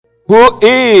who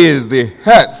is the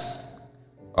health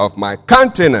of my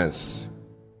countenance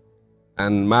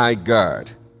and my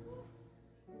God.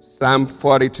 Psalm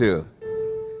 42.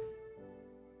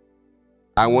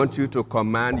 I want you to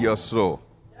command your soul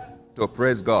to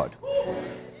praise God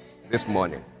this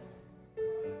morning.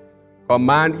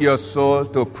 Command your soul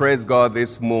to praise God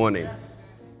this morning.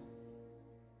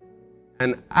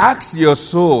 And ask your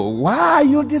soul, why are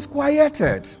you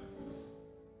disquieted?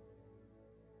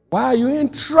 Why are you in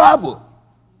trouble?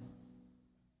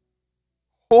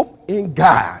 Hope in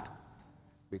God,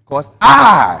 because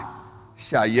I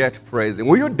shall yet praise Him.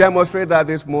 Will you demonstrate that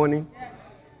this morning?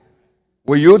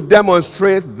 Will you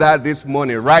demonstrate that this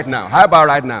morning, right now? How about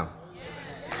right now?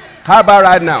 How about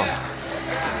right now?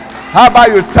 How about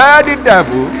you tell the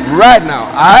devil right now,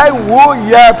 I will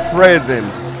yet praise Him.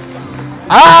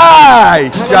 I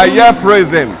shall yet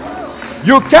praise Him.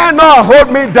 You cannot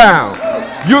hold me down.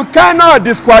 You cannot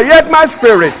disquiet my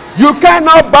spirit. You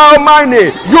cannot bow my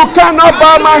knee. You cannot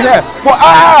bow my head. For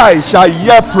I shall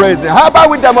yet praise Him. How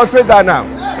about we demonstrate that now?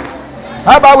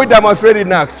 How about we demonstrate it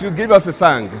now? You give us a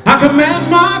song. I command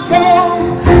my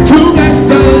soul to bless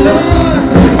the Lord.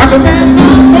 I command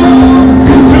my soul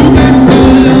to bless the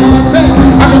Lord. Say,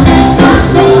 I command my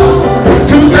soul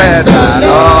to bless the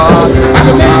Lord. I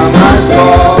command my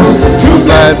soul to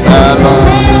bless the Lord.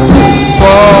 So,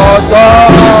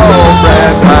 bless the Lord.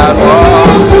 Bless the Lord.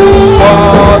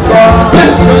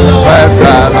 Bless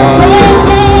the Lord. Bless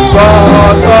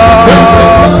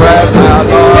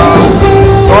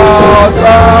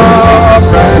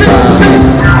the Lord.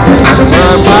 I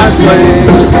command my slave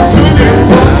to live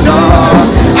for joy.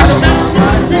 I command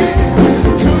my feet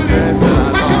to live for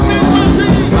joy. I command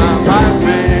my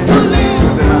feet to live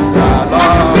for joy.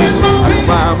 I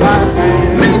command my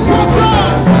feet live for joy.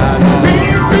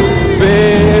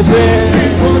 Live for joy.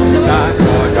 Live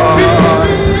for joy.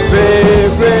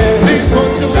 Live for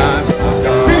joy.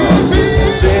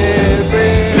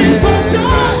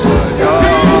 Yes,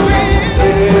 I know.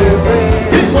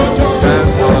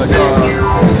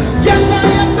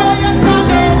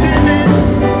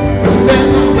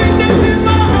 There's a witness in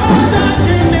my heart.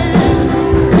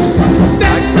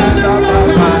 Standing on the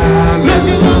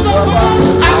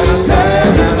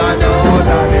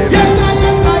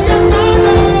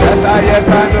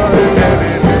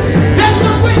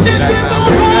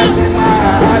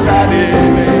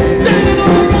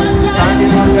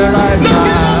right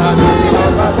side. Looking on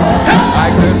the right. I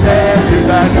can tell you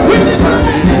that I know.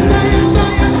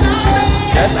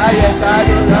 Yes, I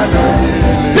know.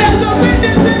 There's a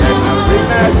witness in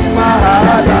my heart.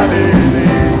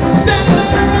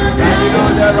 Standing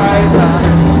on the right side.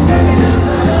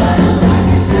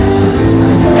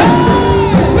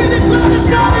 We declare this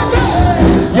God.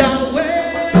 Yahweh,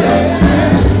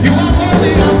 you are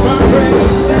worthy of my praise.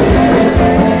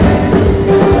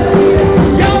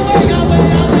 Yahweh, Yahweh,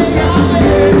 Yahweh,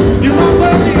 Yahweh, you are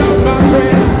worthy of my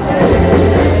praise.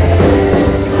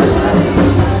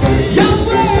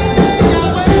 Yahweh,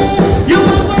 Yahweh, you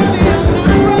are worthy of my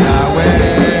praise. Yahweh,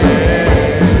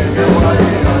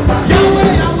 Yahweh,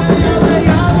 Yahweh, Yahweh,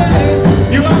 Yahweh,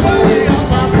 you are worthy of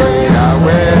my praise.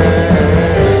 Yahweh,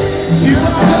 You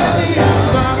are worthy of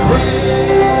my praise.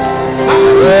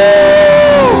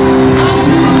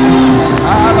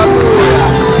 hallelujah.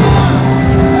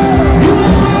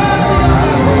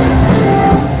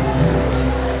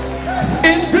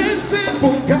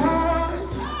 Invincible God,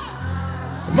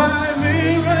 my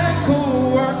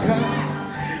miracle worker,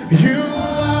 you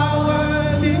are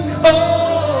worthy,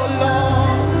 oh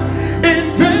Lord.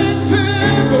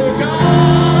 Invincible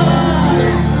God,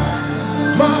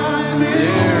 my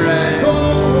miracle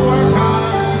worker,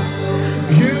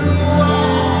 you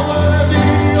are worthy,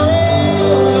 oh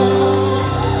Lord.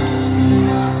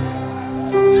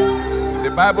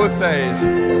 The Bible says,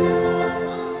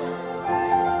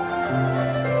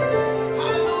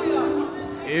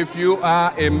 if you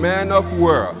are a man of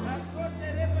war,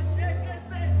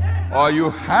 or you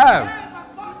have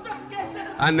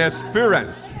an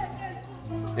experience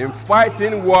in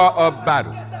fighting war or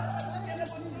battle,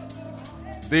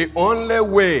 the only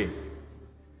way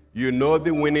you know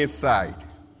the winning side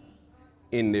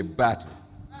in a battle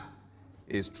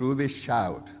is through the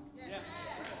shout.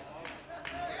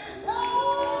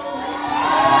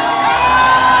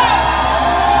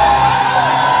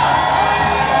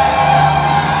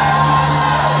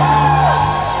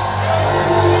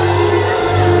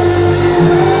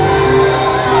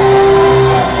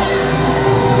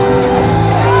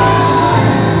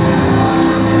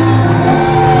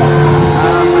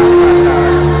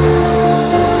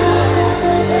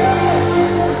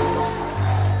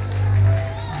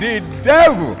 The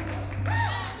devil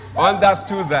pass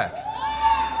through that.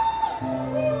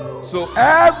 So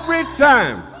every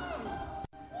time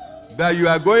that you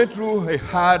are going through a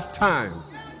hard time,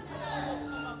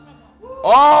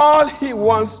 all he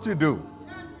wants to do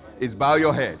is bow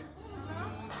your head.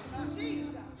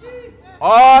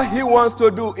 All he wants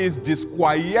to do is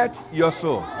disquiet your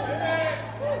soul.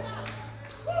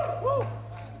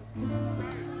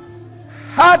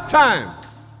 Hard times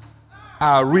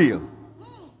are real.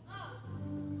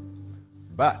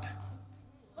 But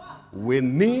we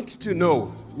need to know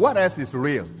what else is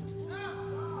real.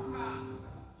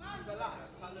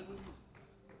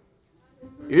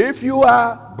 If you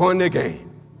are born again,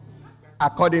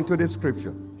 according to the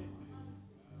scripture,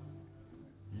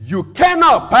 you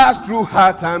cannot pass through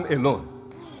hard time alone.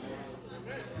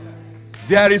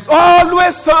 There is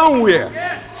always somewhere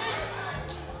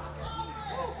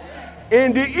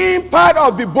in the in part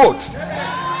of the boat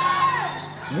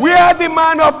where the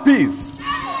man of peace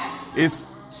is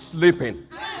sleeping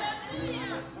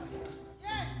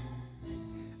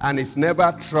and is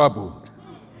never troubled.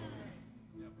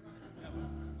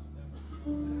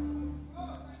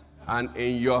 And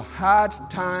in your hard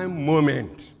time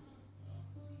moment,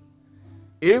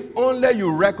 if only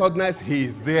you recognize he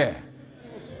is there,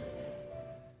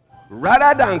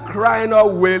 rather than crying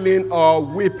or wailing or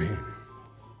weeping,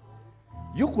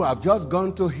 you could have just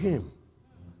gone to him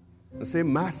and say,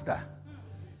 Master,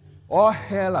 all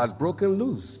hell has broken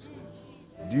loose.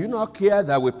 Do you not care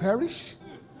that we perish?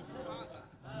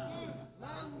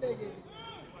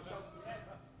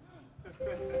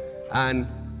 And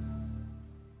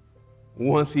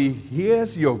once he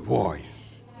hears your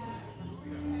voice,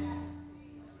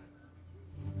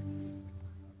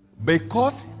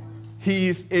 because he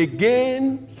is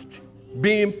against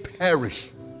being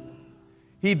perished,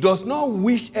 he does not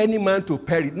wish any man to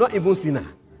perish, not even sinner.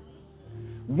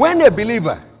 When a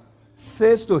believer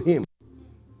says to him,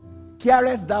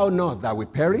 carest thou not that we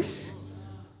perish?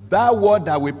 That word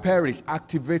that we perish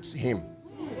activates him.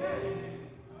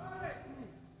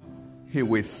 He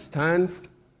will stand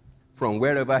from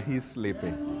wherever he's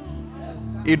sleeping.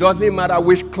 It doesn't matter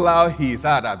which cloud he is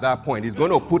at that point. He's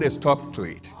going to put a stop to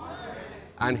it.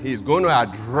 And he's going to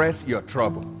address your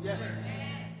trouble.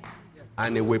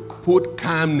 And he will put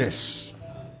calmness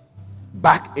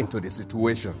back into the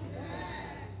situation.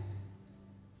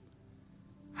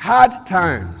 Hard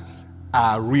times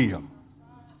are real.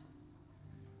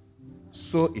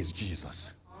 So is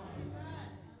Jesus.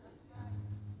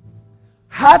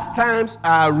 Hard times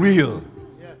are real.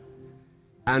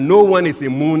 And no one is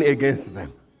immune against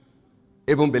them.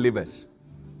 Even believers.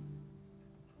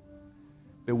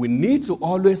 But we need to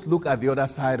always look at the other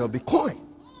side of the coin.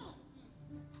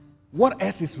 What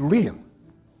else is real?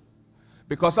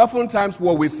 Because oftentimes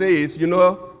what we say is,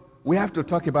 we have to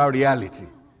talk about reality.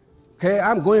 Okay,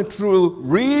 I'm going through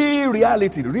real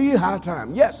reality, real hard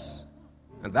time. Yes.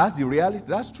 And that's the reality.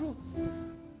 That's true.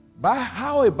 But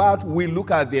how about we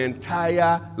look at the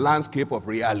entire landscape of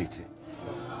reality?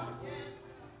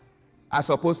 As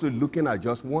opposed to looking at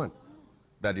just one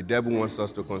that the devil wants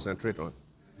us to concentrate on.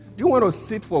 Do you want to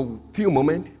sit for a few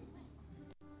moments?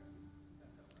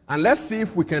 And let's see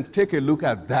if we can take a look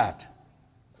at that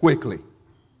quickly.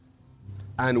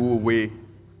 And will we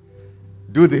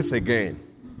do this again?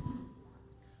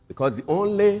 Because the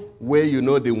only way you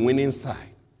know the winning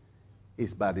side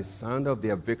is by the sound of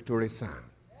their victory sound.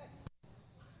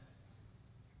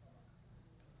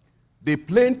 The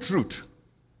plain truth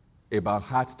about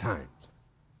hard times.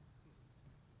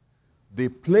 The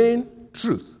plain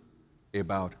truth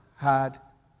about hard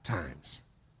times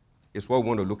is what we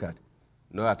want to look at.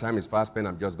 Our time is fast spent.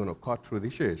 I'm just going to cut through the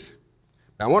chase.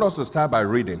 I want us to start by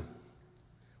reading.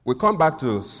 We'll come back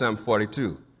to Psalm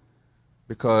 42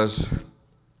 because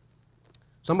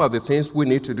some of the things we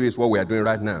need to do is what we are doing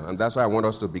right now, and that's why I want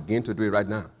us to begin to do it right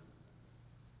now.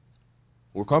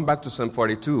 We'll come back to Psalm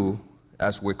 42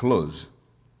 as we close.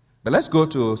 But let's go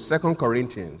to 2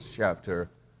 Corinthians chapter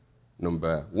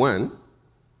number 1.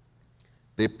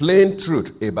 The plain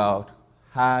truth about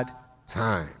hard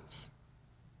times.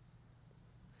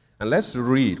 And let's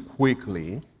read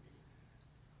quickly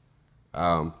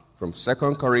from 2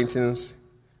 Corinthians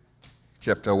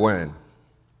chapter 1.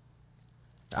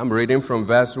 I'm reading from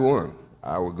verse 1.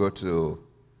 I will go to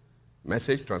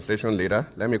Message translation later.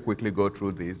 Let me quickly go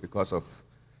through this because of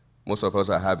most of us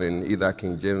are having either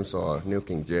King James or New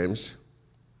King James.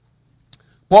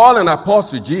 Paul, an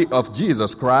apostle of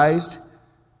Jesus Christ,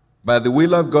 by the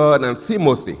will of God, and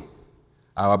Timothy,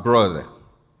 our brother,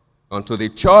 unto the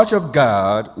church of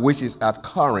God which is at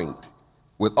Corinth,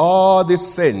 with all the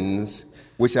saints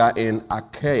which are in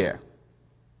Achaia.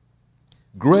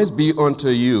 Grace be unto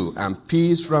you and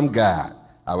peace from God,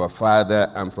 our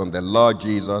Father, and from the Lord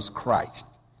Jesus Christ.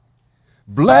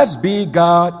 Blessed be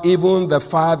God, even the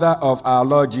Father of our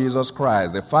Lord Jesus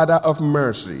Christ, the Father of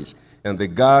mercies, and the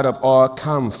God of all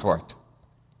comfort,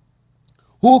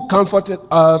 who comforted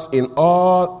us in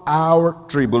all our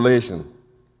tribulation,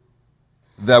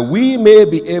 that we may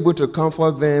be able to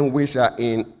comfort them which are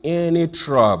in any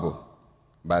trouble,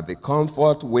 by the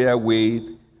comfort wherewith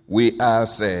we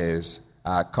ourselves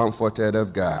are comforted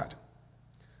of God.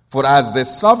 For as the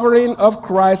suffering of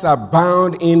Christ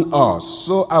abound in us,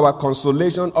 so our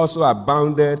consolation also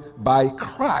abounded by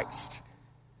Christ.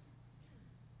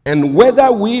 And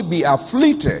whether we be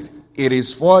afflicted, it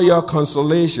is for your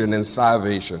consolation and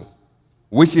salvation,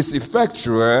 which is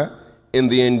effectual in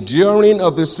the enduring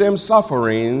of the same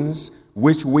sufferings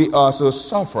which we also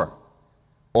suffer.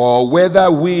 Or whether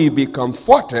we be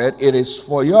comforted, it is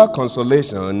for your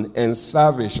consolation and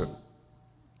salvation.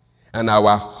 And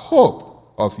our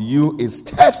hope of you is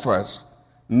steadfast,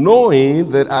 knowing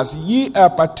that as ye are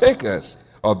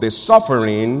partakers of the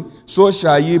suffering, so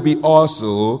shall ye be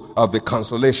also of the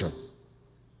consolation.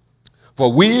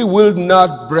 For we will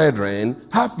not, brethren,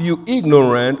 have you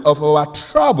ignorant of our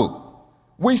trouble,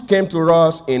 which came to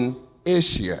us in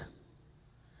Asia,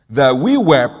 that we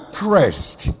were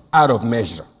pressed out of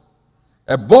measure,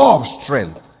 above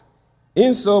strength,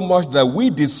 insomuch that we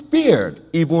despaired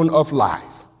even of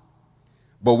life.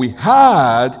 But we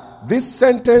had this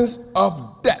sentence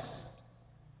of death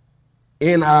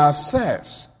in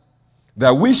ourselves,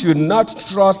 that we should not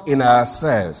trust in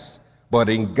ourselves, but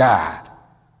in God,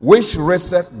 which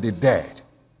raiseth the dead,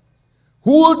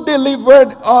 who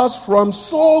delivered us from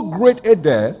so great a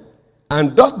death,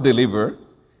 and doth deliver,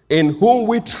 in whom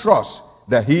we trust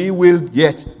that he will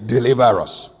yet deliver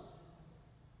us.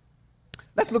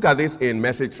 Let's look at this in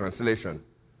Message translation.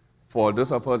 For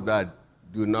those of us that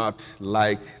do not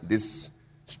like this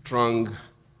strong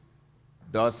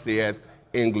thus saith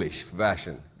English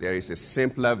version, there is a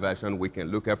simpler version we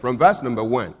can look at from verse number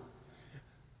 1.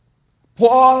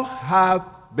 Paul have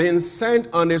been sent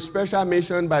on a special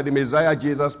mission by the Messiah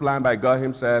Jesus planned by God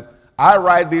himself. I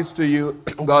write this to you,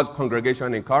 God's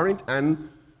congregation in Corinth, and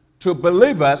to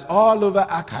believers all over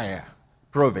Achaia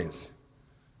province.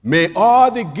 May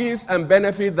all the gifts and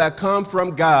benefits that come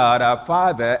from God, our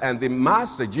Father, and the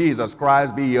Master Jesus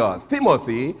Christ be yours.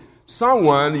 Timothy,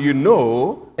 someone you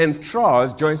know and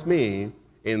trust, joins me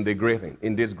in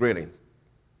this greeting.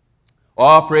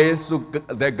 All praise to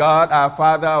the God, our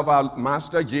Father of our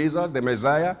Master Jesus, the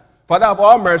Messiah, Father of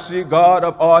all mercy, God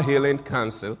of all healing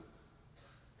counsel.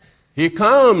 He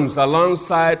comes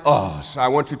alongside us. I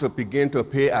want you to begin to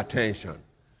pay attention.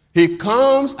 He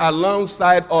comes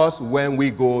alongside us when we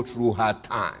go through hard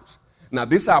times. Now,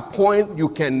 this is a point you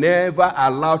can never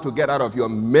allow to get out of your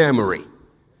memory.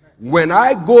 When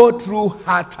I go through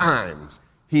hard times,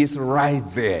 he's right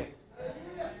there.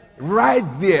 Right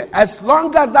there. As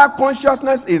long as that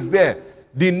consciousness is there,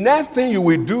 the next thing you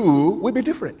will do will be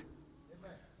different.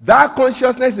 That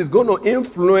consciousness is going to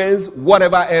influence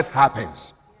whatever else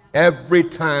happens. Every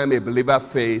time a believer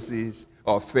faces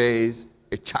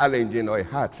a challenging or a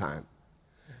hard time.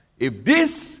 If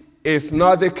this is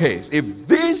not the case, if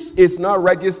this is not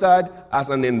registered as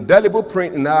an indelible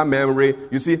print in our memory,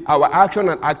 you see, our action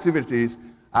and activities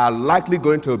are likely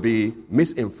going to be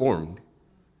misinformed.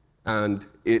 And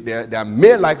there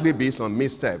may likely be some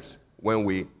missteps when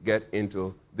we get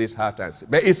into these hard times.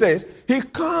 But it says, he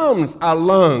comes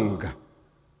alongside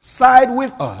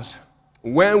with us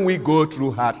when we go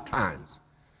through hard times.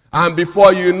 And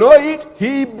before you know it,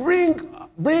 he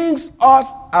brings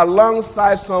us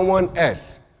alongside someone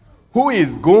else who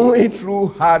is going through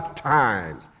hard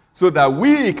times so that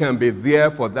we can be there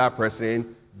for that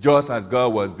person just as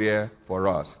God was there for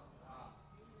us.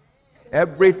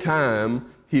 Every time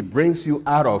he brings you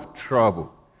out of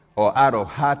trouble or out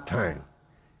of hard time,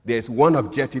 there's one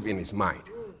objective in his mind.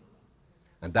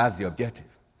 And that's the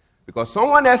objective. Because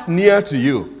someone else near to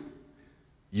you,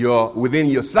 within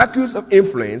your circles of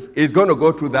influence, is going to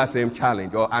go through that same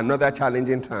challenge or another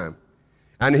challenging time.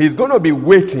 And he's going to be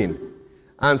waiting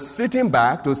and sitting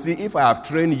back to see if I have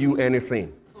trained you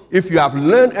anything, if you have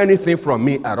learned anything from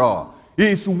me at all.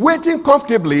 He's waiting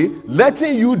comfortably,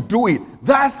 letting you do it.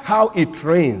 That's how he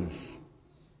trains.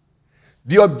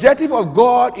 The objective of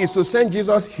God is to send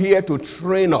Jesus here to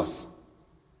train us.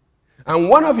 And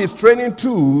one of his training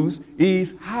tools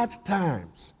is hard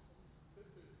times.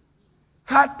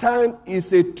 Hard time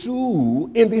is a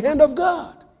tool in the hand of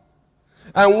God.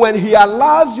 And when he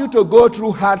allows you to go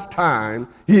through hard time,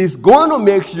 he's going to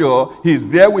make sure he's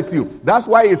there with you. That's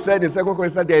why he said in 2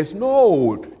 Corinthians, there is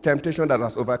no temptation that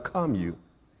has overcome you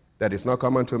that is not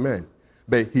common to men.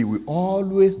 But he will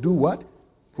always do what?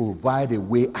 Provide a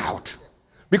way out.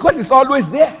 Because it's always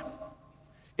there.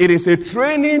 It is a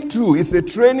training tool. It's a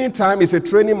training time. It's a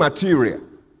training material.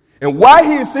 And while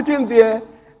he is sitting there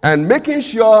and making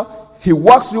sure he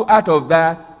walks you out of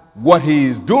that, what he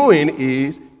is doing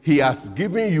is he has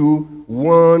given you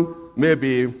one,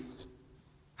 maybe,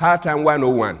 hard time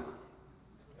 101.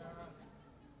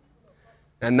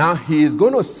 And now he is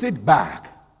going to sit back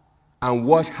and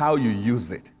watch how you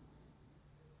use it.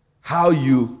 How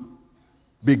you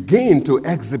begin to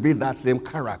exhibit that same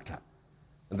character.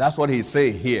 And that's what he's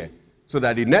saying here. So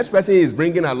that the next person he's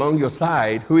bringing along your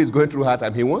side, who is going through hard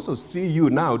time, he wants to see you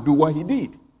now do what he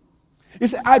did. He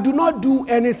said, I do not do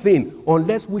anything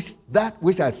unless that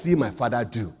which I see my Father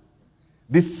do.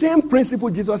 The same principle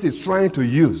Jesus is trying to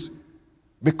use.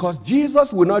 Because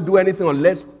Jesus will not do anything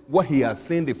unless what he has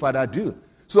seen the Father do.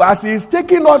 So as he's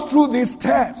taking us through these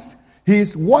steps,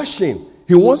 he's watching.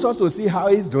 He wants us to see how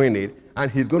he's doing it, and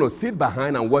he's going to sit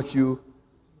behind and watch you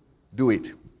do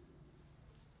it.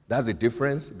 That's the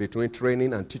difference between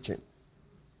training and teaching.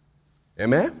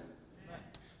 Amen?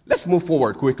 Let's move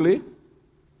forward quickly.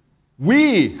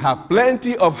 We have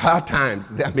plenty of hard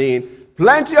times. I mean,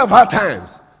 plenty of hard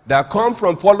times that come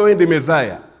from following the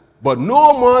Messiah. But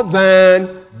no more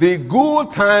than the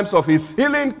good times of his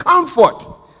healing comfort.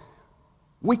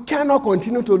 We cannot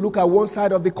continue to look at one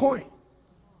side of the coin.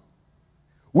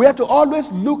 We have to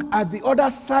always look at the other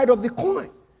side of the coin.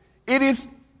 It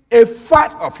is a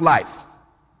fact of life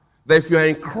that if you are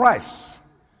in Christ,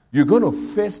 you're going to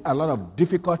face a lot of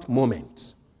difficult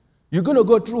moments. You're going to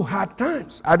go through hard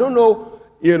times. I don't know,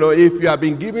 if you have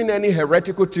been given any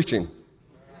heretical teaching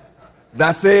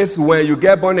that says when you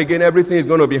get born again, everything is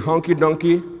going to be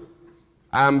hunky-donkey.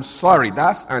 I'm sorry,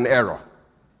 that's an error.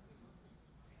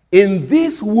 In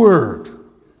this world,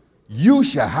 you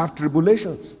shall have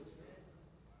tribulations.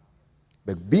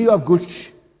 But be of good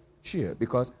cheer,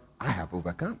 because I have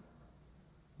overcome.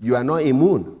 You are not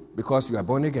immune because you are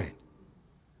born again.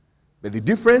 But the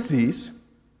difference is,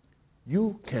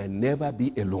 you can never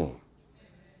be alone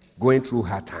going through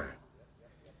hard time.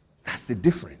 That's the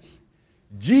difference.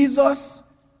 Jesus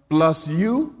plus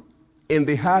you in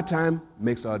the hard time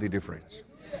makes all the difference.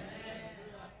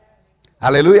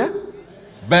 Hallelujah.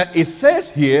 But it says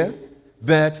here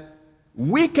that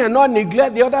we cannot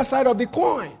neglect the other side of the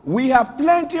coin. We have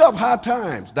plenty of hard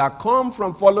times that come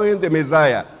from following the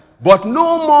Messiah. But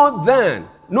no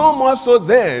more so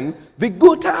than the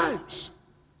good times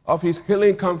of his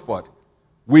healing comfort.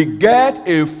 We get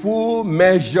a full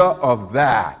measure of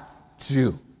that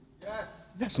too.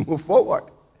 Yes. Let's move forward.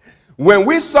 When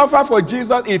we suffer for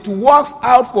Jesus, it works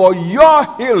out for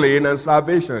your healing and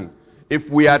salvation. If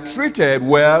we are treated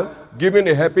well, giving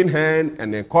a helping hand,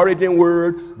 an encouraging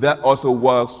word, that also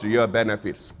works to your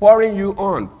benefit. Spurring you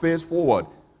on, face forward.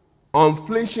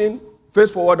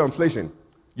 Face forward, unflinching.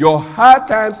 Your hard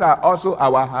times are also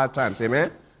our hard times.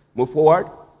 Amen? Move forward.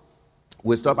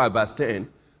 We stop at verse 10.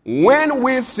 When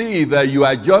we see that you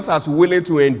are just as willing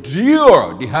to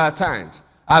endure the hard times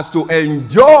as to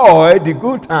enjoy the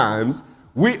good times,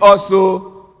 we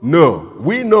also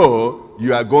know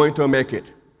you are going to make it.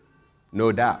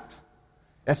 No doubt.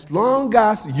 As long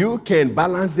as you can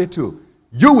balance the two,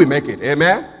 you will make it.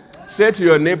 Amen? Say to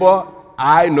your neighbor,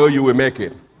 I know you will make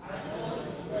it.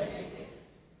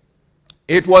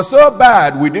 It was so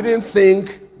bad we didn't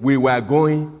think we were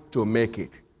going to make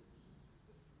it.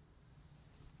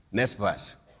 Next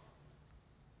verse.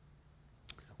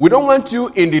 We don't want you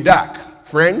in the dark,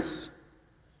 friends,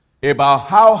 about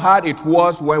how hard it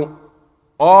was when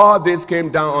all this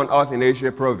came down on us in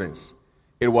Asia province.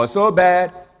 It was so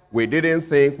bad, we didn't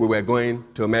think we were going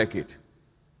to make it.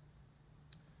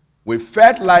 We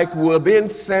felt like we were being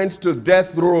sent to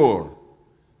death row,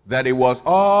 that it was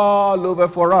all over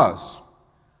for us.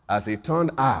 As it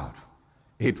turned out,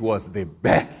 it was the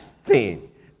best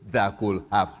thing that could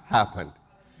have happened.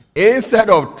 Instead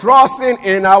of trusting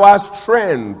in our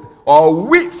strength or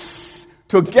wits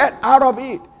to get out of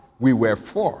it, we were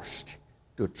forced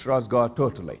to trust God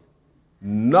totally.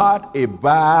 Not a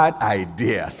bad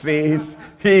idea, since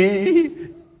he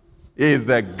is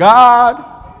the God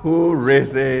who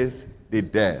raises the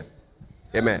dead.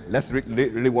 Amen. Let's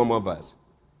read one more verse.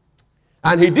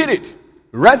 And he did it,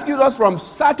 rescued us from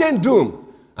certain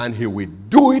doom, and he will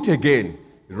do it again,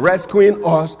 rescuing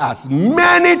us as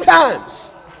many times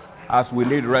as we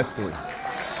need rescuing.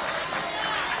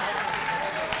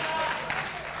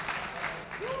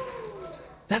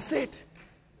 That's it.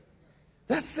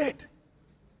 That's it.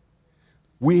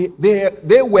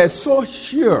 They were so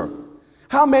sure.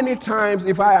 How many times,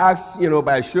 if I ask,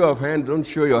 by show of hand, don't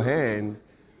show your hand,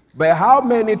 But how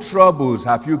many troubles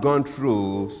have you gone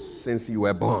through since you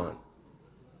were born?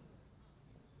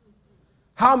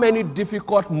 How many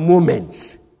difficult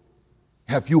moments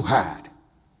have you had?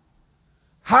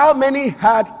 How many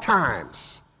hard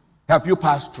times have you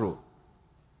passed through?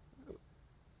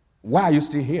 Why are you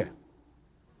still here?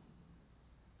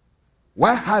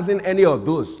 Why hasn't any of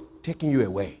those taken you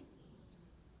away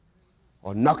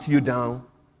or knocked you down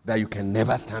that you can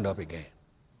never stand up again?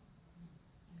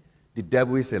 The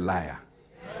devil is a liar.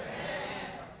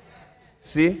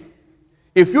 See,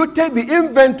 if you take the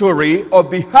inventory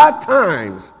of the hard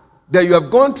times that you have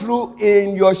gone through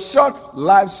in your short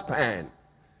lifespan,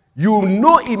 you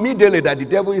know immediately that the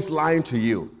devil is lying to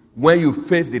you when you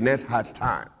face the next hard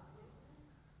time.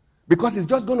 Because it's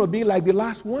just going to be like the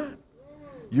last one.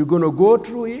 You're going to go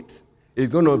through it. It's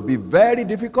going to be very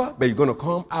difficult, but you're going to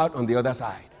come out on the other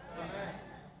side.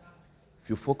 If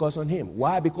you focus on him.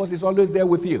 Why? Because he's always there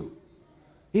with you.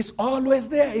 He's always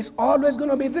there. He's always going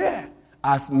to be there.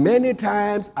 As many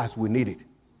times as we need it.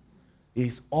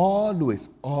 He's always,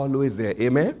 always there.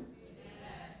 Amen?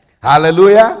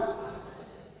 Hallelujah.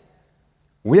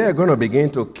 We are going to begin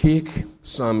to kick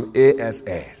some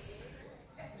ASS.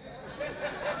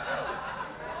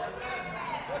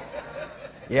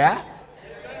 Yeah?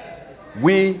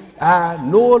 We are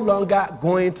no longer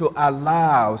going to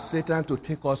allow Satan to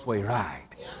take us for a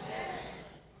ride.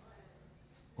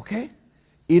 Okay?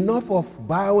 Enough of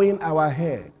bowing our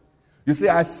head. You see,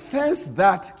 I sense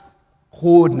that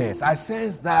coldness. I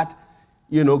sense that,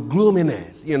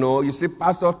 gloominess. You see,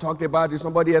 Pastor talked about it.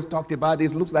 Somebody else talked about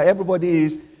it. It looks like everybody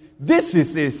is. This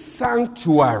is a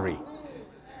sanctuary.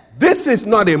 This is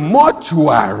not a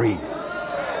mortuary.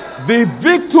 The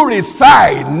victory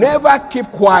side never keep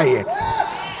quiet.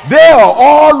 They are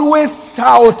always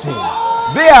shouting.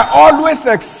 They are always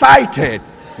excited.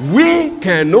 We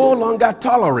can no longer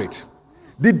tolerate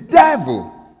the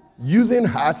devil using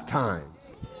hard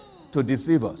times to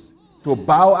deceive us, to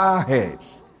bow our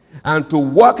heads, and to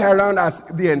walk around as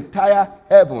the entire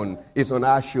heaven is on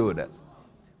our shoulders.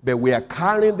 But we are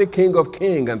carrying the King of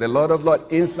Kings and the Lord of Lords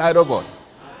inside of us.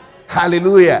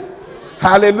 Hallelujah.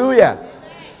 Hallelujah.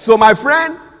 So, my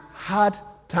friend, hard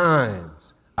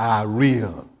times are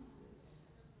real.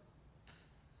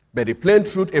 But the plain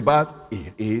truth about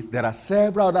it is there are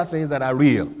several other things that are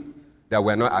real that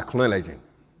we're not acknowledging.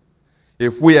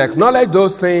 If we acknowledge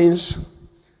those things,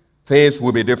 things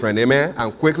will be different. Amen?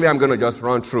 And quickly, I'm going to just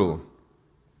run through.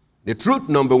 The truth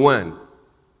number one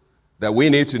that we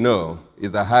need to know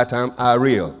is that hard times are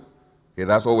real. Okay,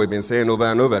 that's what we've been saying over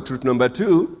and over. Truth number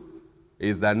two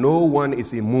is that no one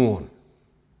is immune.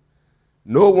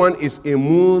 No one is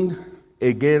immune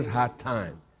against hard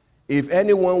times. If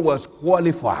anyone was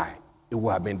qualified, it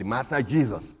would have been the Master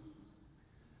Jesus.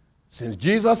 Since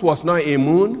Jesus was not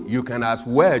immune, you can as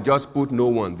well just put no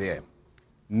one there.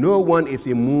 No one is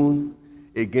immune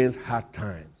against hard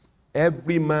times.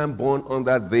 Every man born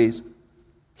under this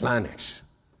planet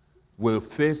will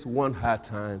face one hard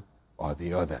time or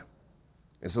the other.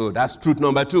 And so that's truth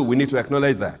number two. We need to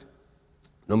acknowledge that.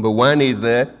 Number one is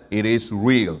that it is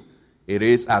real. It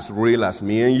is as real as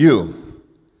me and you.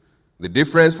 The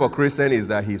difference for Christian is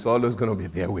that he's always going to be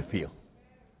there with you.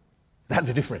 That's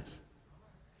the difference.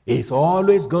 He's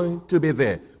always going to be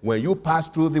there. When you pass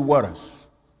through the waters,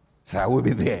 so I will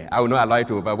be there. I will not allow it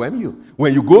to overwhelm you.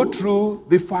 When you go through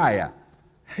the fire,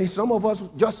 some of us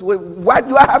just, why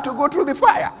do I have to go through the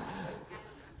fire?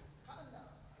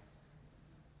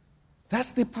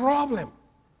 That's the problem.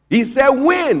 He said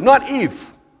when, not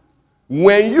if.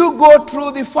 When you go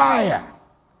through the fire,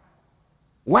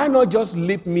 why not just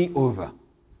leap me over?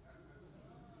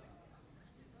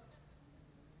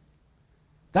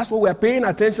 That's what we're paying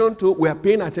attention to. We're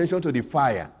paying attention to the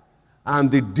fire.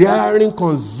 And the daring,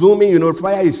 consuming,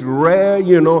 fire is rare,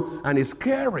 and it's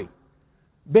scary.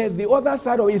 But the other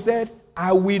side of it said,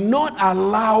 I will not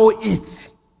allow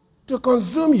it to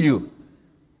consume you.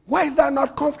 Why is that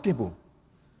not comfortable?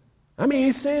 I mean,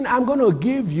 he's saying, I'm going to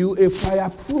give you a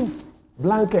fireproof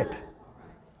blanket.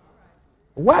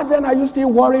 Why then are you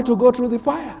still worried to go through the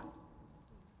fire?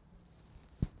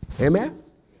 Amen?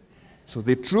 So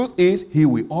the truth is, he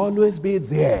will always be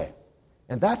there.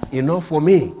 And that's enough for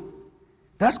me.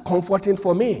 That's comforting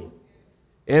for me.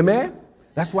 Amen?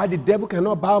 That's why the devil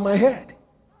cannot bow my head.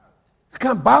 He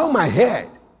can't bow my head.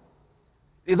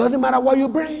 It doesn't matter what you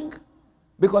bring.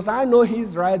 Because I know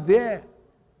he's right there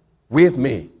with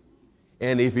me.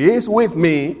 And if he is with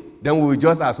me, then we will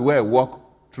just as well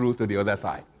walk through to the other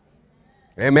side.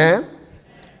 Amen?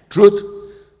 Truth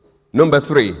number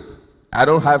three. I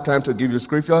don't have time to give you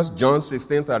scriptures. John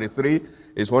 16:33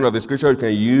 is one of the scriptures you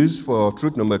can use for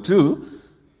truth number two.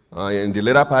 In the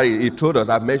later part, he told us,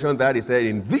 I've mentioned that, he said,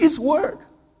 in this word,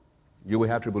 you will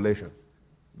have tribulations.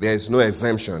 There is no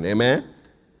exemption. Amen?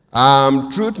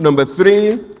 Truth number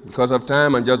 3, because of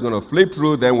time, I'm just going to flip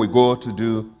through, then we go to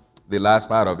do the last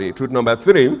part of it. Truth number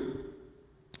 3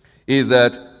 is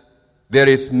that there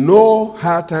is no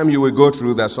hard time you will go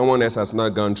through that someone else has not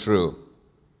gone through.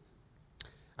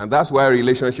 And that's why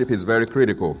relationship is very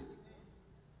critical.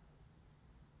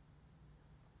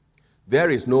 There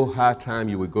is no hard time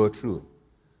you will go through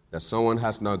that someone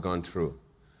has not gone through.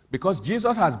 Because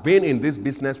Jesus has been in this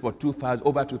business for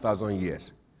over 2,000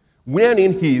 years.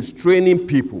 Wherein he is training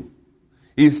people.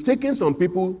 He's taking some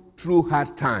people through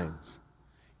hard times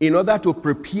in order to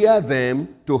prepare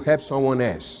them to help someone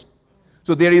else.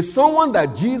 So there is someone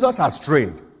that Jesus has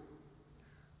trained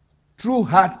through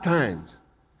hard times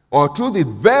or through the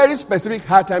very specific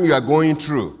hard time you are going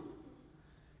through.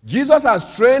 Jesus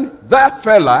has trained that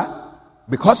fella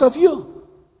because of you.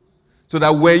 So that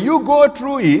when you go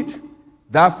through it,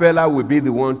 that fella will be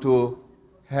the one to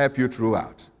help you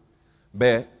throughout.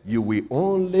 But you will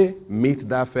only meet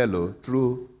that fellow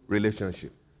through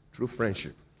relationship, through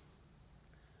friendship.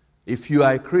 If you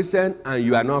are a Christian and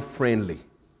you are not friendly,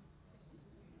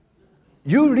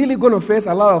 you're really going to face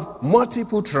a lot of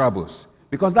multiple troubles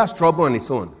because that's trouble on its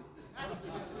own.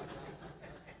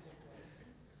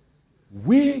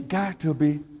 We got to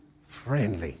be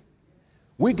friendly.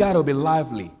 We got to be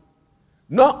lively.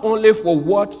 Not only for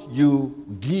what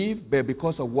you give, but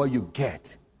because of what you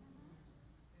get.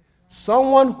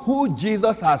 Someone who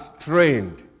Jesus has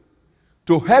trained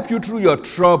to help you through your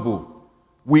trouble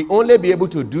will only be able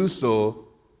to do so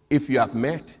if you have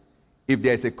met, if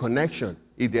there's a connection,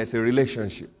 if there's a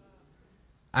relationship.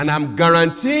 And I'm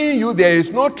guaranteeing you there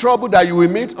is no trouble that you will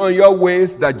meet on your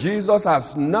ways that Jesus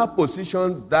has not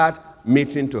positioned that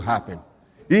meeting to happen.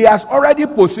 He has already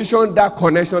positioned that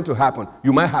connection to happen.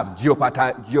 You might have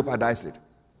jeopardized it.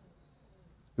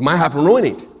 You might have ruined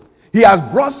it. He has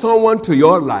brought someone to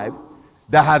your life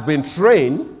that has been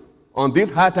trained on this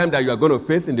hard time that you are going to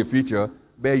face in the future,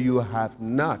 but you have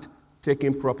not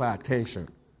taken proper attention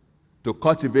to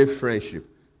cultivate friendship,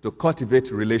 to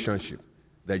cultivate relationship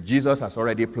that Jesus has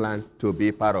already planned to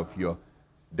be part of your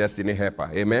destiny helper.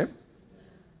 Amen?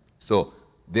 So,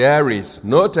 there is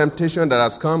no temptation that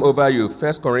has come over you.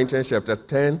 1 Corinthians chapter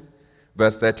 10,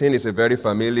 verse 13 is a very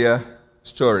familiar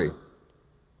story.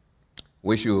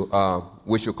 We should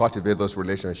cultivate those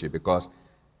relationships because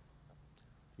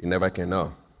you never can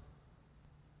know.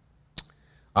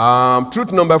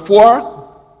 Truth number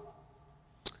 4,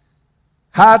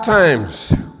 hard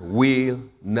times will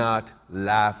not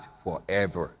last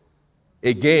forever.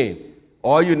 Again,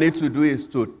 all you need to do is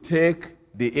to take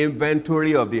the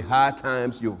inventory of the hard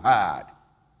times you've had.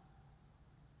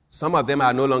 Some of them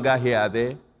are no longer here, are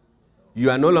they? You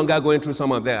are no longer going through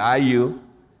some of them, are you?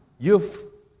 You've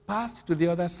passed to the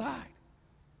other side.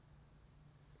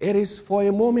 It is for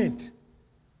a moment.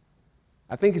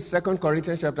 I think it's 2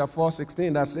 Corinthians chapter 4,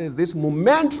 16 that says this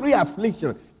momentary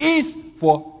affliction is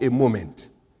for a moment.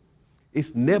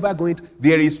 It's never going to,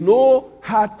 there is no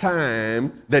hard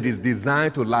time that is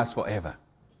designed to last forever.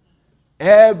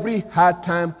 Every hard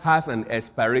time has an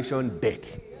expiration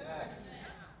date.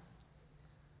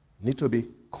 Need to be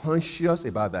conscious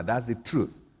about that. That's the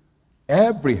truth.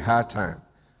 Every hard time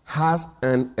has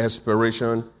an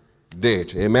expiration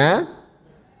date. Amen?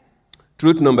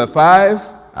 Truth number 5,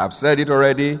 I've said it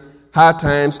already. Hard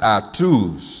times are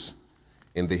tools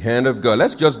in the hand of God.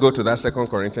 Let's just go to that 2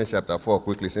 Corinthians chapter 4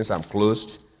 quickly since I'm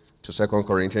close to 2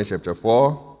 Corinthians chapter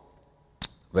 4,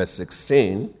 verse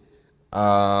 16.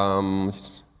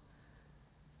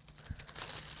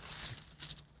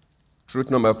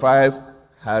 Truth number 5,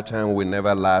 hard time will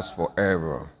never last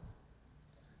forever.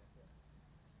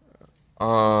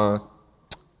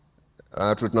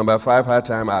 Truth number 5, hard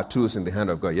time are tools in the hand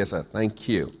of God. Yes, sir. Thank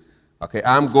you. Okay,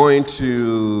 I'm going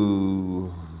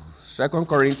to 2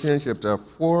 Corinthians chapter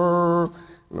 4.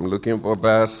 I'm looking for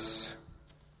verse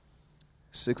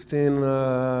 16.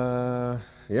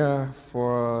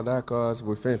 For that cause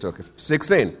we faint. Okay,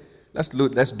 16.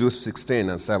 Let's do 16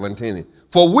 and 17.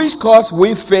 For which cause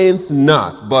we faint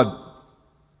not, but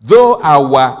though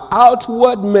our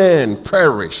outward man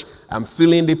perish, I'm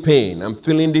feeling the pain, I'm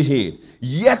feeling the heat,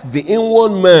 yet the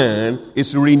inward man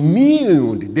is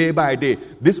renewed day by day.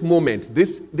 This moment,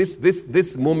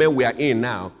 this moment we are in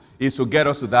now is to get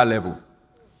us to that level.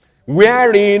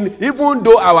 Wherein, even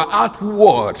though our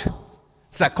outward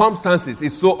circumstances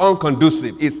is so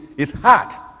unconducive, it's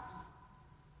hard,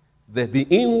 that the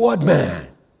inward man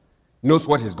knows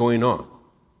what is going on.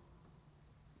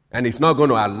 And he's not going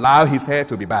to allow his head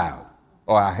to be bowed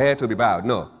or her head to be bowed.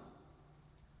 No.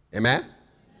 Amen?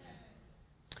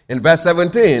 In verse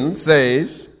 17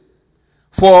 says,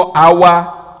 for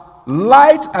our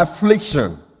light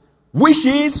affliction, which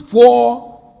is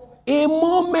for a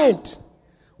moment,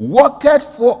 worketh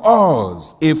for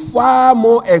us a far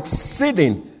more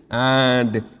exceeding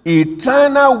and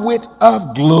eternal weight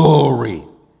of glory.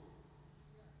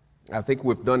 I think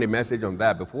we've done a message on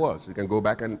that before, so you can go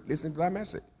back and listen to that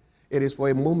message. It is for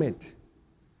a moment,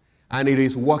 and it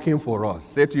is working for us.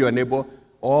 Say to your neighbor,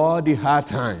 all the hard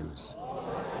times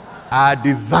are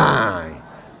designed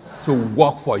to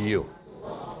work for you.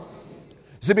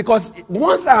 See, because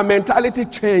once our mentality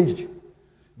changed,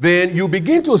 then you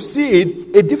begin to see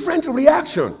a different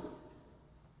reaction.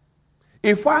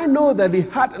 If I know that the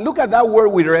heart, look at that word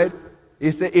we read,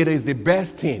 it said it is the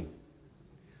best thing.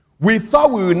 We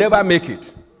thought we would never make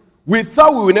it. We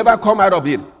thought we would never come out of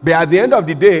it. But at the end of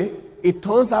the day, it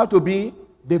turns out to be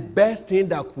the best thing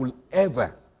that could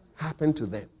ever happen to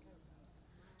them.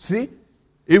 See,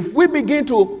 if we begin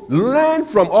to learn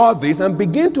from all this and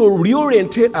begin to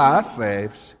reorientate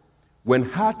ourselves, when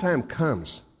hard time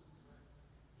comes,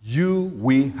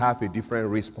 we have a different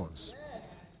response.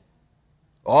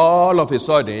 All of a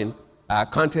sudden, our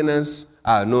countenance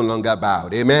are no longer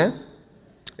bowed. Amen?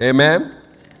 Amen?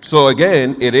 So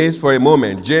again, it is for a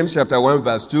moment. James chapter 1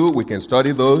 verse 2, we can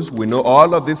study those. We know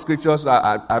all of these scriptures.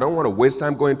 I don't want to waste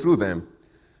time going through them.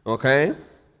 Okay?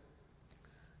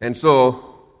 And so,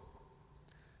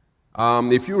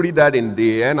 if you read that in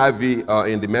the NIV,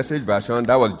 in the Message version,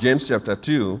 that was James chapter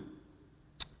 2.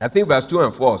 I think verse 2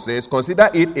 and 4 says, consider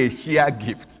it a sheer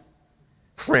gift,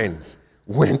 friends,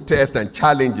 when tests and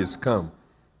challenges come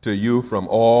to you from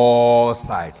all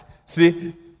sides.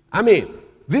 See, I mean,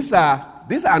 these are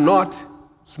not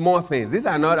small things. These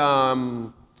are not,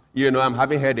 I'm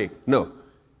having a headache. No.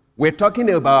 We're talking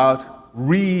about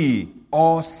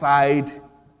all side,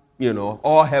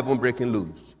 all heaven breaking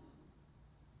loose.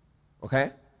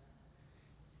 Okay?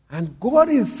 And God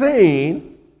is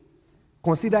saying,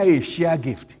 consider a sheer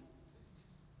gift.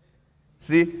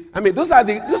 See, I mean, those are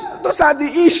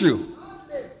the issue.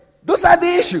 Those are the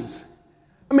issues.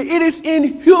 I mean, it is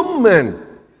inhuman.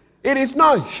 It is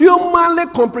not humanly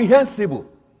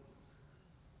comprehensible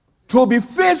to be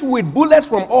faced with bullets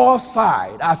from all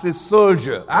sides as a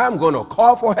soldier. I'm going to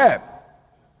call for help.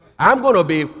 I'm going to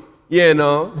be,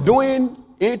 doing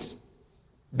it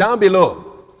down below.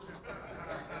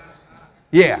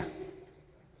 Yeah.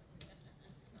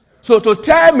 So to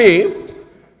tell me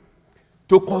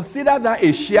to consider that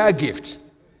a sheer gift,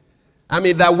 I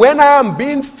mean that when I'm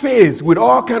being faced with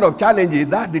all kind of challenges,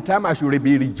 that's the time I should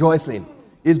be rejoicing.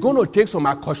 It's going to take some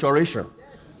acculturation.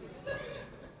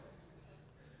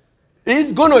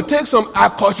 It's going to take some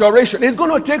acculturation. It's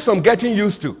going to take some getting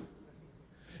used to.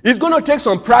 It's going to take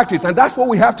some practice, and that's what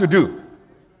we have to do.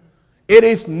 It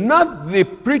is not the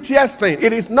prettiest thing.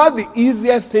 It is not the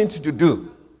easiest thing to do.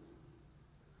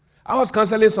 I was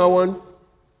counseling someone,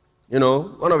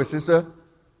 one of his sister,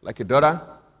 like a daughter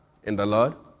in the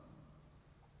Lord.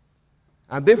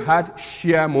 And they've had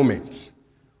sheer moments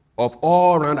of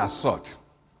all-round assault.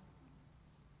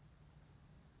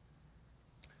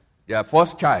 Their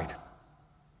first child,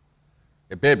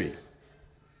 a baby,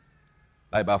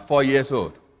 like about 4 years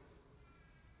old,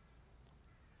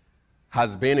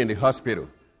 has been in the hospital,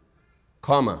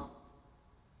 coma,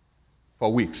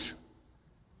 for weeks,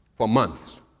 for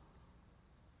months.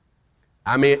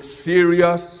 I mean,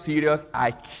 serious,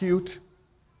 acute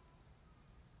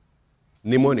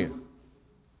pneumonia.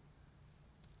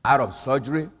 Out of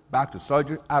surgery, back to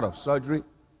surgery, out of surgery.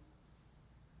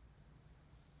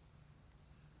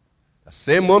 The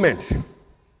same moment,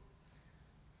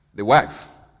 the wife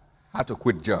had to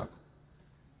quit job.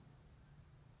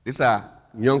 These are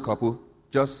young couple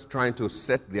just trying to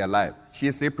set their life.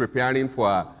 She's still preparing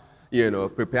for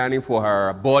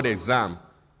her board exam.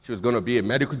 She was going to be a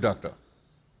medical doctor.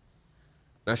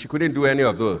 Now she couldn't do any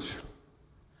of those.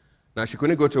 Now she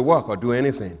couldn't go to work or do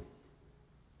anything.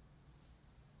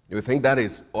 You think that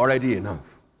is already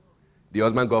enough? The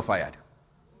husband got fired.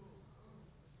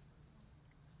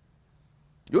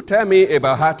 You tell me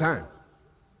about hard time.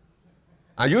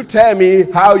 And you tell me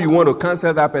how you want to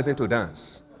counsel that person to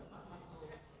dance.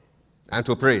 And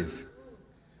to praise.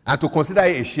 And to consider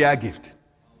it a sheer gift.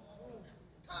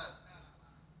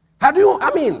 Are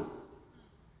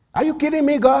you kidding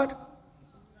me, God?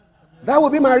 That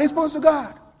would be my response to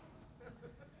God.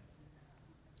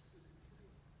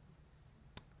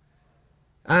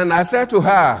 And I said to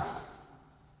her,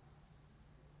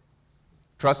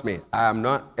 trust me, I am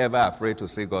not ever afraid to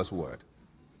say God's word.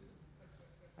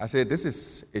 I said, this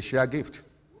is a sheer gift.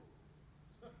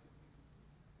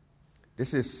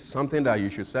 This is something that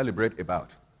you should celebrate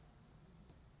about.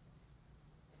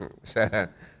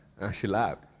 She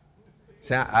laughed. She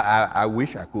said, I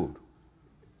wish I could.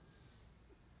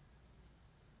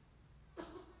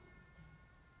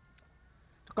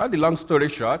 To cut the long story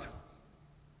short,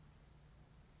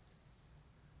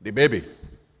 the baby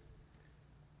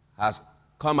has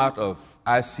come out of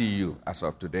ICU as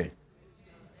of today.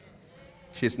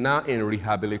 She's now in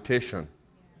rehabilitation.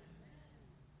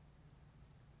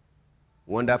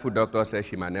 Wonderful doctor said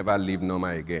she might never live normal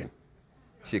again.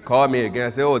 She called me again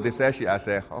and said, oh, they said she. I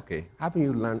said, okay, haven't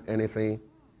you learned anything?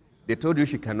 They told you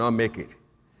she cannot make it.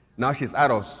 Now she's out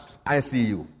of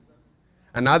ICU.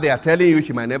 And now they are telling you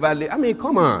she might never live. I mean,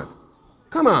 come on.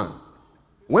 Come on.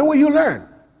 When will you learn?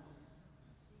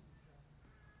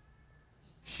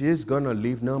 She's going to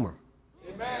live normal.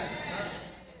 Amen.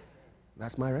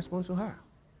 That's my response to her.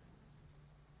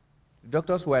 The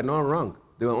doctors were not wrong.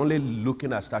 They were only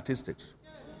looking at statistics.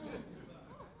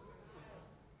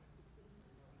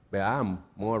 But I'm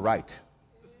more right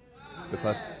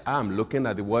because I'm looking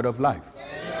at the word of life.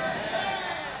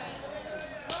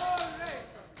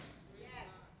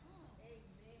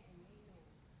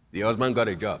 The husband got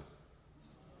a job.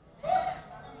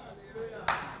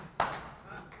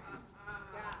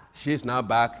 She's now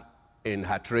back in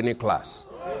her training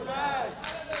class,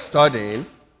 studying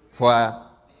for a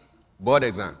board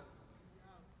exam.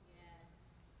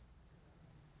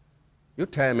 You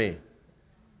tell me,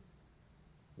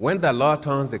 when the Lord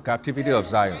turns the captivity of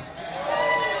Zion,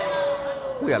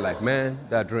 we are like men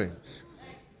that dreams.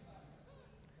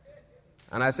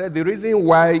 And I said, the reason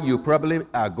why you probably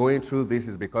are going through this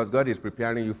is because God is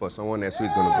preparing you for someone else who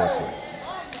is going to go through it.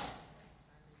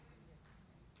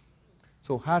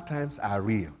 So hard times are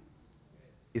real.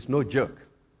 It's no joke.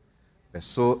 But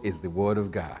so is the word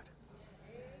of God.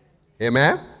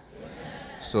 Amen?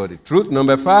 So the truth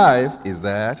number 5 is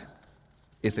that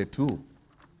it's a tool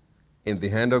in the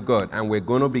hand of God. And we're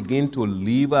going to begin to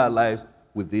live our lives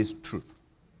with this truth.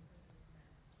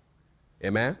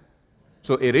 Amen?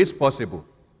 So it is possible.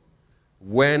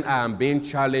 When I'm being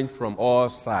challenged from all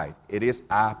sides, it is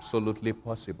absolutely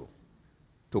possible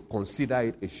to consider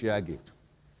it a sheer gift.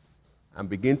 And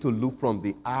begin to look from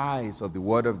the eyes of the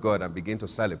word of God and begin to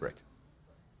celebrate.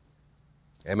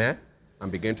 Amen? And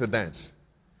begin to dance.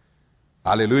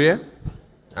 Hallelujah.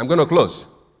 I'm going to close.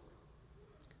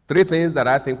 3 things that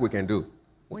I think we can do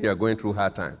when you're going through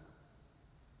hard time.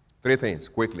 3 things.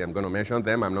 Quickly, I'm going to mention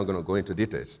them. I'm not going to go into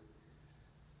details.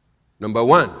 Number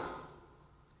 1,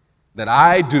 that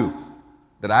I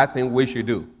think we should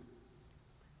do.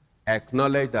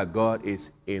 Acknowledge that God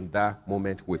is in that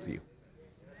moment with you.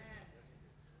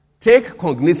 Take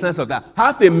cognizance of that.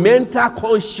 Have a mental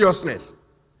consciousness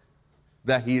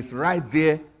that He is right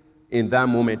there in that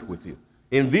moment with you.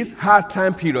 In this hard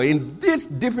time period, in this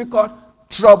difficult,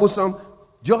 troublesome,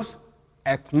 just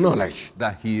acknowledge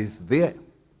that He is there.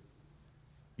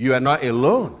 You are not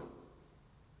alone.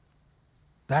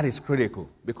 That is critical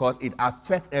because it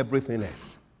affects everything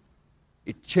else.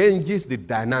 It changes the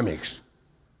dynamics.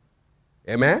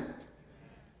 Amen?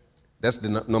 That's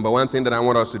the number 1 thing that I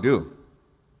want us to do.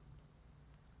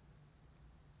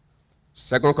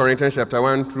 2 Corinthians chapter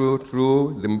 1 through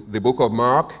the book of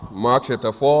Mark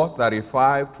chapter 4,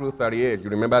 35 through 38. You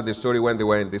remember the story when they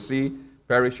were in the sea,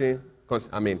 perishing?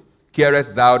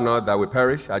 Carest thou not that we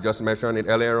perish? I just mentioned it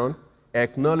earlier on.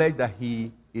 Acknowledge that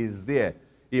He is there.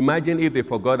 Imagine if they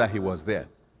forgot that He was there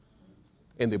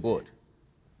in the boat.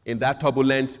 In that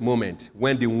turbulent moment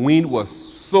when the wind was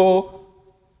so,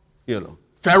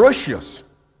 ferocious.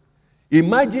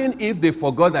 Imagine if they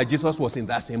forgot that Jesus was in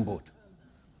that same boat.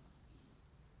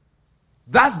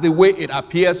 That's the way it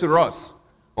appears to us.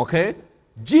 Okay?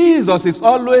 Jesus is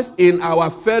always in our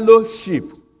fellowship.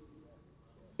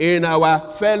 In our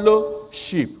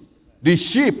fellowship. The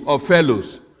sheep of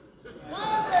fellows.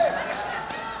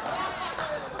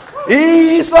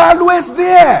 He is always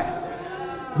there.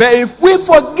 But if we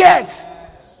forget,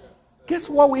 guess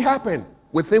what will happen?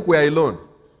 We think we are alone.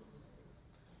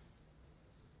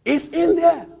 It's in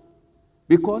there.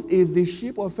 Because it's the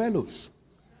sheep of fellows.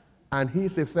 And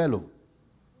He's a fellow.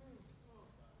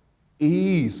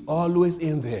 He is always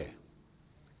in there.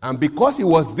 And because He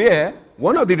was there,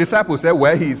 one of the disciples said,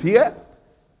 well, He's here.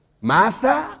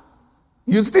 Master,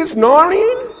 you still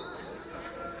snoring?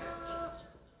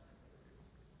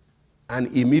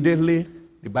 And immediately,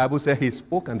 the Bible said He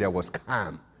spoke and there was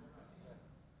calm.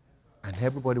 And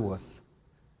everybody was,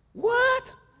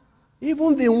 what?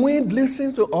 Even the wind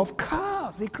listens to, of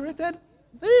course, He created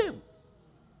them.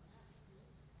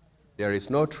 There is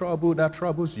no trouble that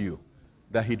troubles you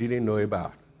that He didn't know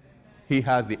about. He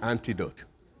has the antidote.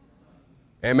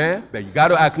 Amen? But you got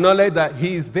to acknowledge that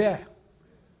He is there.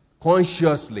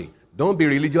 Consciously Don't be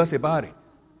religious about it.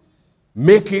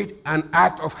 Make it an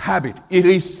act of habit. It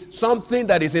is something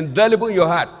that is indelible in your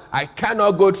heart. I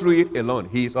cannot go through it alone.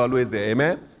 He is always there.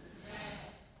 Amen?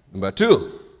 Number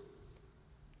 2,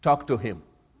 talk to him.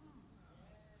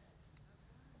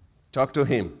 Talk to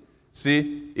him.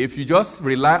 See, if you just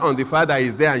rely on the fact that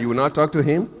he's there and you will not talk to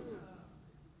him,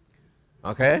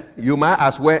 okay, you might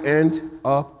as well end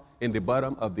up in the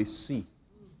bottom of the sea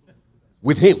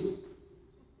with him.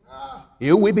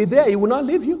 He will be there. He will not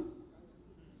leave you.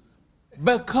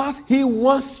 Because he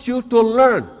wants you to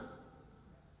learn.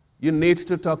 You need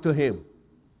to talk to him.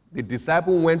 The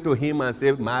disciple went to him and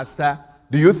said, Master,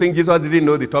 do you think Jesus didn't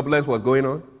know the turbulence was going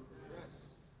on? Yes.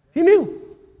 He knew.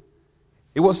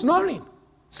 He was snoring,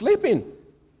 sleeping.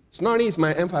 Snoring is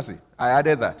my emphasis. I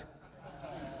added that.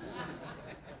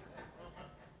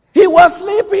 He was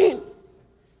sleeping.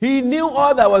 He knew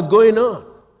all that was going on.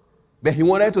 But he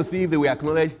wanted to see if they would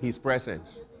acknowledge his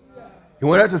presence. He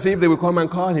wanted to see if they would come and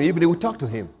call him, if they would talk to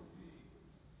him.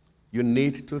 You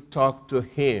need to talk to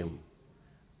him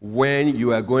when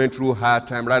you are going through hard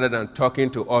time rather than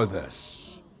talking to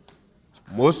others.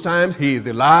 Most times, he is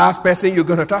the last person you're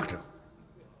going to talk to.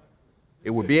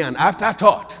 It will be an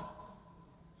afterthought.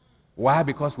 Why?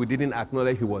 Because we didn't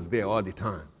acknowledge he was there all the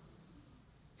time.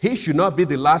 He should not be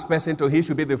the last person to, he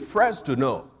should be the first to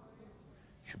know.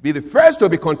 Should be the first to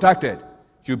be contacted.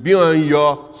 Should be on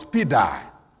your speed dial.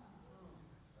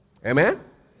 Amen?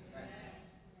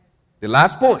 The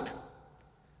last point.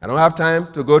 I don't have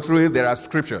time to go through it. There are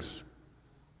scriptures.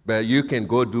 But you can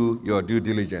go do your due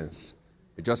diligence.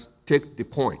 You just take the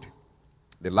point.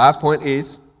 The last point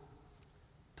is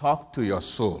talk to your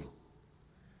soul.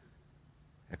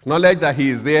 Acknowledge that he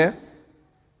is there.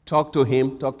 Talk to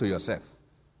him. Talk to yourself.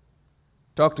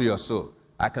 Talk to your soul.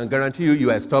 I can guarantee you,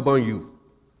 you are a stubborn you.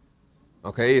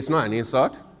 Okay? It's not an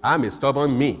insult. I'm a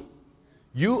stubborn me.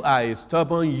 You are a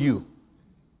stubborn you.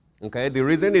 Okay? The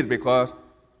reason is because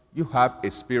you have a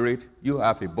spirit, you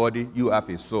have a body, you have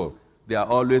a soul. They are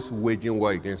always waging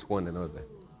war against one another.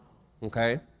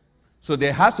 Okay? So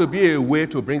there has to be a way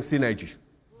to bring synergy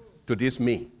to this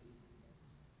me.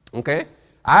 Okay?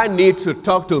 I need to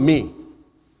talk to me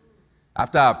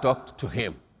after I've talked to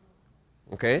him.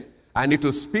 Okay? I need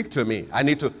to speak to me. I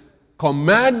need to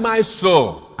command my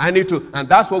soul. And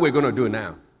that's what we're going to do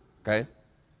now. Okay?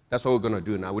 That's what we're going to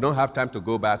do now. We don't have time to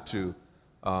go back to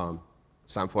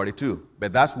Psalm 42.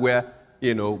 But that's where,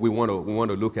 we want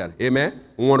to look at it. Amen?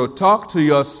 We want to talk to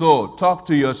your soul. Talk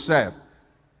to yourself.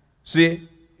 See,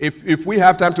 if we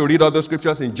have time to read all those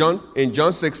scriptures in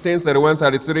John 16, 31,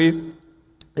 33,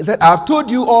 he said, I've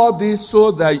told you all this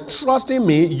so that trusting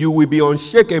me, you will be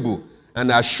unshakable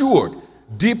and assured,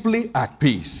 deeply at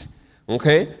peace.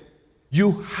 Okay?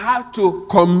 You have to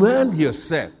command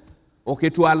yourself, okay,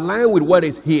 to align with what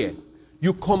is here.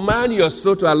 You command your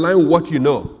soul to align with what you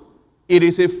know. It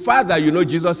is a fact that you know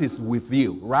Jesus is with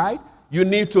you, right? You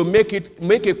need to make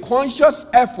a conscious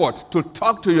effort to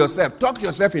talk to yourself. Talk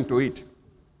yourself into it.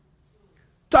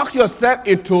 Talk yourself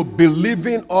into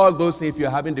believing all those things if you're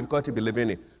having difficulty believing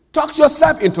it. Talk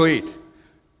yourself into it.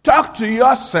 Talk to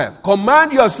yourself.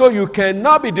 Command your soul. You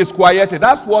cannot be disquieted.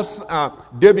 That's what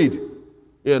David,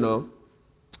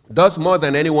 does more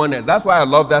than anyone else. That's why I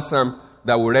love that psalm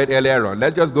that we read earlier on.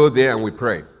 Let's just go there and we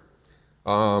pray.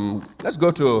 Let's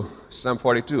go to Psalm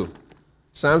 42.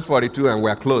 Psalms 42, and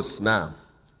we're close now.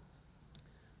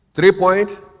 3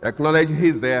 points. Acknowledge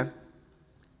he's there.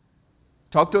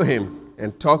 Talk to him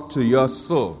and talk to your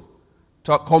soul.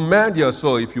 Command your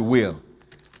soul, if you will.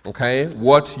 Okay?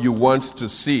 What you want to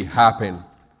see happen.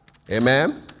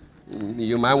 Amen?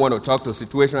 You might want to talk to a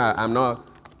situation. I'm not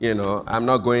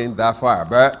going that far.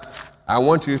 But I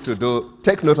want you to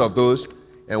take note of those.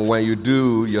 And when you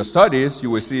do your studies, you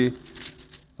will see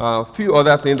a few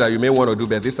other things that you may want to do,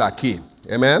 but these are key.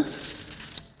 Amen?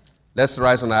 Let's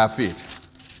rise on our feet.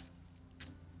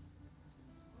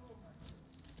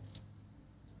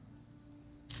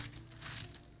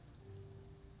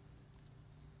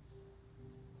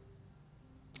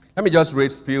 Let me just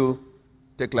read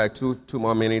take like two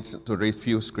more minutes to read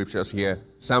few scriptures here.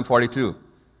 Psalm 42.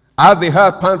 As the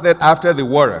hart panteth after the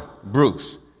water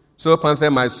brooks, so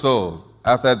panteth my soul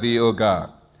after thee, O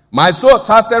God. My soul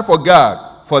thirsteth for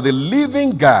God, for the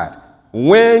living God.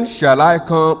 When shall I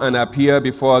come and appear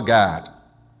before God?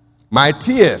 My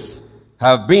tears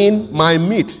have been my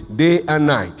meat day and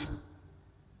night.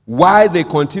 Why they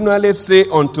continually say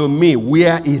unto me,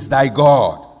 where is thy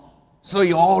God? So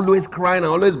you're always crying,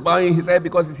 always bowing his head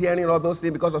because he's hearing all those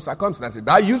things because of circumstances.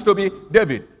 That used to be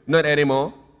David, not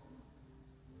anymore.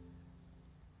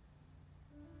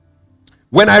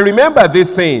 When I remember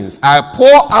these things, I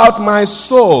pour out my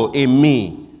soul in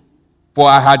me. For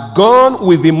I had gone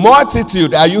with the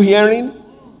multitude. Are you hearing?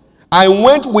 I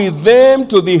went with them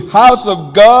to the house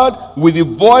of God with the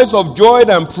voice of joy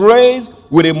and praise,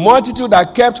 with a multitude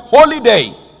that kept holy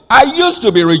day. I used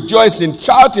to be rejoicing,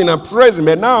 shouting and praising,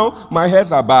 but now my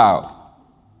heads are bowed.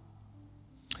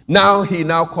 Now he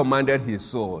commanded his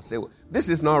soul. Say, this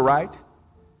is not right.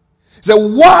 Say,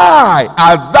 why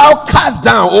art thou cast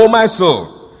down, O my soul?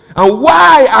 And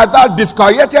why art thou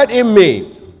disquieted in me?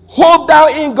 Hope thou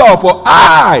in God, for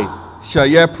I shall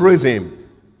yet praise him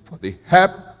for the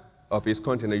help of his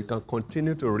countenance. You can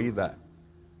continue to read that.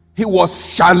 He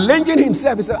was challenging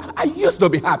himself. He said, I used to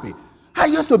be happy. I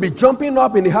used to be jumping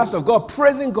up in the house of God,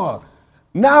 praising God.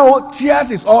 Now,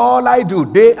 tears is all I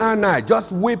do, day and night,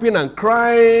 just weeping and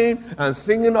crying and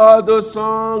singing all those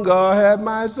songs. God help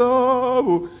my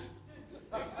soul.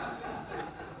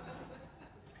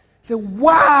 Say,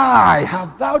 why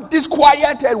have thou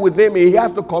disquieted within me? He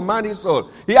has to command his soul.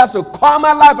 He has to come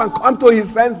alive and come to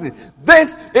his senses.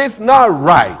 This is not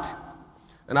right.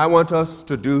 And I want us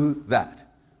to do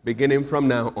that, beginning from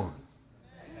now on.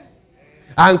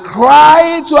 And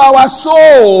cry to our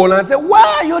soul and say,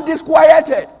 why are you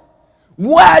disquieted?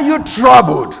 Why are you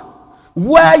troubled?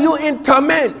 Why are you in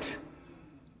torment?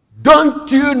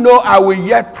 Don't you know I will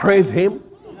yet praise him?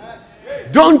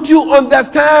 Don't you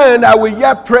understand I will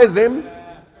yet praise him?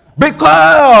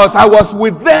 Because I was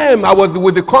with them, I was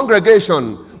with the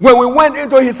congregation when we went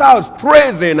into his house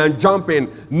praising and jumping.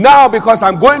 Now because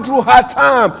I'm going through hard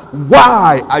time,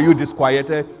 why are you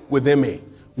disquieted within me?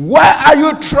 Why are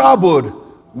you troubled?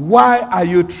 Why are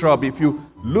you troubled? If you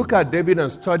look at David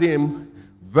and study him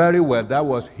very well, that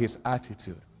was his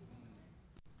attitude.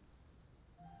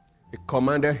 He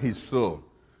commanded his soul.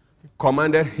 He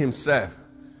commanded himself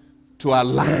to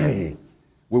align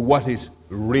with what is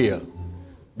real.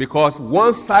 Because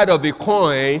one side of the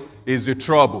coin is the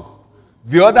trouble.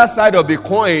 The other side of the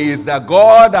coin is that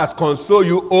God has consoled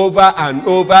you over and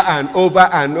over and over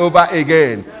and over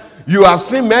again. You have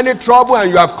seen many trouble and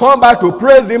you have come back to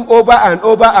praise him over and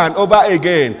over and over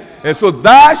again. And so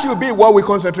that should be what we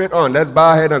concentrate on. Let's bow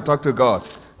our head and talk to God.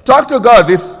 Talk to God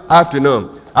this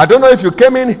afternoon. I don't know if you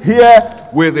came in here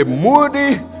with a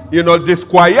moody,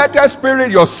 disquieted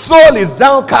spirit, your soul is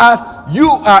downcast, you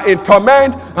are in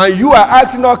torment, and you are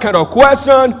asking all kind of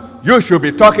questions. You should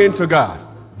be talking to God.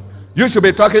 You should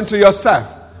be talking to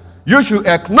yourself. You should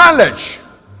acknowledge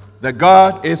that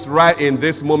God is right in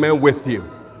this moment with you,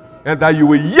 and that you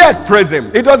will yet praise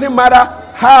him. It doesn't matter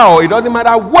how, it doesn't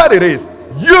matter what it is,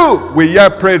 you will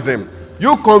yet praise him.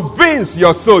 You convince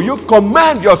your soul, you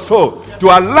command your soul to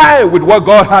align with what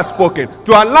God has spoken,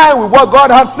 to align with what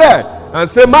God has said. And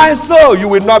say, my soul, you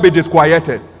will not be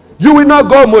disquieted. You will not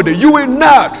go moody. You will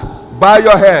not bow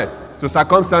your head to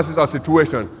circumstances or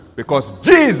situation, because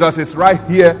Jesus is right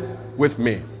here with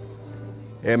me.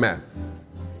 Amen.